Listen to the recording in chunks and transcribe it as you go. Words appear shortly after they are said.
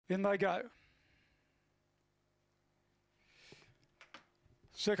In they go.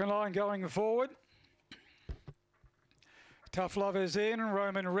 Second line going forward. Tough Love is in,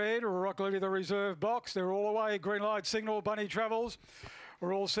 Roman Red, Rock Lily the reserve box. They're all away, green light signal, Bunny Travels.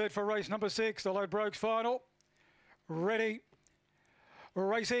 We're all set for race number 6, the Ladbrokes final. Ready.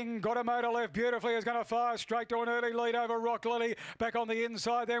 Racing, got a motor left beautifully, is going to fire straight to an early lead over Rock Lily. Back on the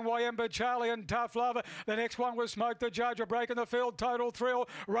inside, then Wayemba Charlie and Tough Love. The next one was Smoke the Judge, a break in the field, Total Thrill.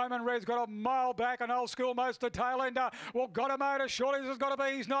 Roman Red's got a mile back, and Old School Most the tail ender. Well, got a motor, surely this has got to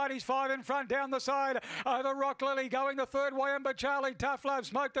be his 95 in front, down the side. Over Rock Lily, going the third, Wayemba Charlie, Tough Love,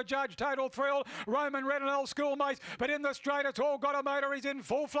 Smoke the Judge, Total Thrill, Roman Red and Old School Mates. But in the straight, it's all got a motor, he's in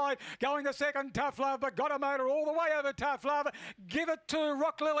full flight. Going the second, Tough Love, but got a motor all the way over Tough Love. Give it to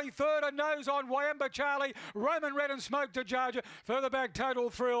Rock Lily, third, and nose on Wayemba Charlie, Roman Red and Smoke to Judge. Further back, Total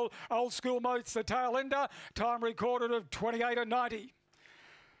Thrill, Old School Mates, the tail ender. Time recorded of 28:90.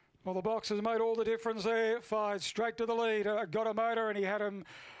 Well, the box has made all the difference there. Fired straight to the lead. Got a motor, and he had him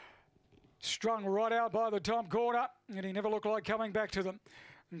strung right out by the top corner, and he never looked like coming back to them.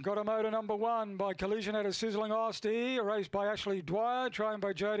 Got a motor number 1 by Collision at a sizzling Austie, raced by Ashley Dwyer, trained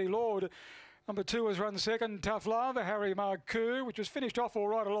by Jodie Lord. Number 2 was run second, Tough Love, Harry Marcoux, which was finished off all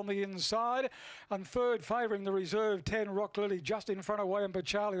right along the inside. And third, favouring the reserve 10, Rock Lily, just in front of Wayemba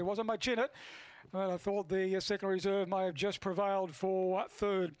Charlie. There wasn't much in it, but I thought the second reserve may have just prevailed for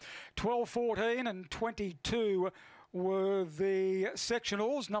third. 12, 14 and 22 were the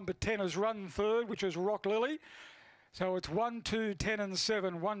sectionals. Number 10 has run third, which is Rock Lily. So it's 1, 2, 10 and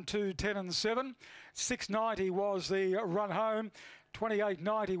 7, 1, 2, 10 and 7. 6.90 was the run home.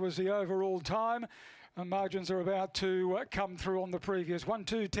 28.90 was the overall time. And margins are about to come through on the previous. 1,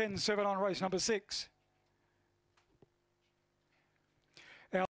 2, 10, 7 on race number 6.